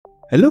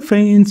Hello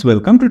friends,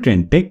 welcome to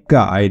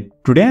TrendTechGuide.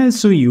 Today I'll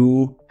show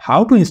you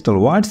how to install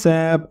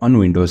WhatsApp on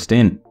Windows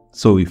 10.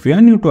 So if you are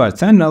new to our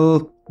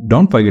channel,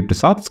 don't forget to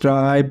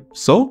subscribe.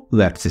 So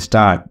let's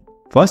start.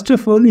 First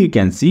of all, you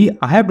can see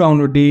I have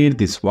downloaded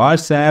this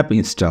WhatsApp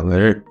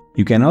installer.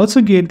 You can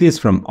also get this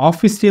from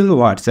official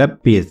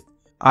WhatsApp page.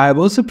 I have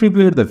also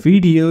prepared the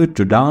video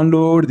to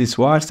download this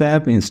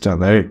WhatsApp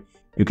installer.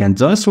 You can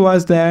just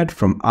watch that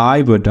from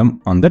I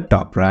button on the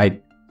top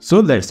right. So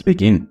let's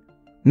begin.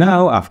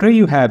 Now after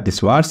you have this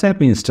WhatsApp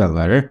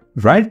installer,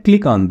 right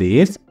click on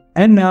this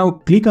and now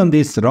click on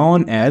this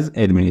Run as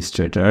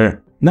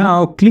administrator.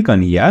 Now click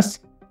on yes,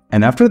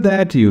 and after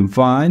that you'll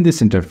find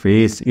this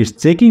interface. It's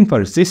checking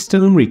for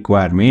system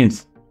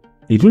requirements.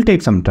 It will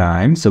take some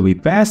time, so be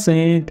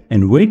patient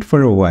and wait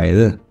for a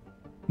while.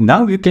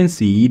 Now you can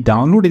see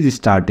download is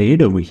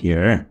started over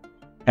here.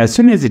 As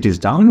soon as it is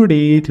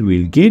downloaded,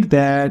 we'll get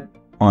that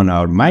on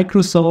our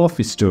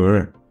Microsoft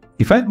Store.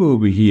 If I go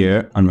over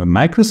here on my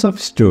Microsoft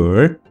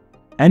Store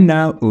and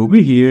now over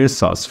here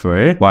search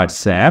for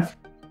WhatsApp.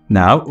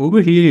 Now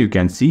over here you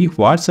can see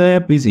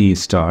WhatsApp is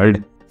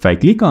installed. If I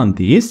click on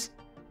this,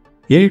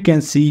 here you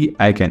can see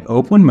I can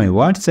open my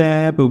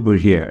WhatsApp over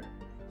here.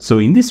 So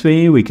in this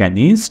way we can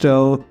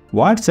install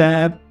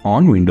WhatsApp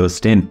on Windows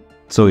 10.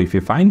 So if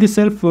you find this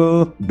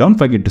helpful, don't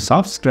forget to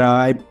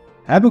subscribe.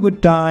 Have a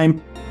good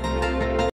time.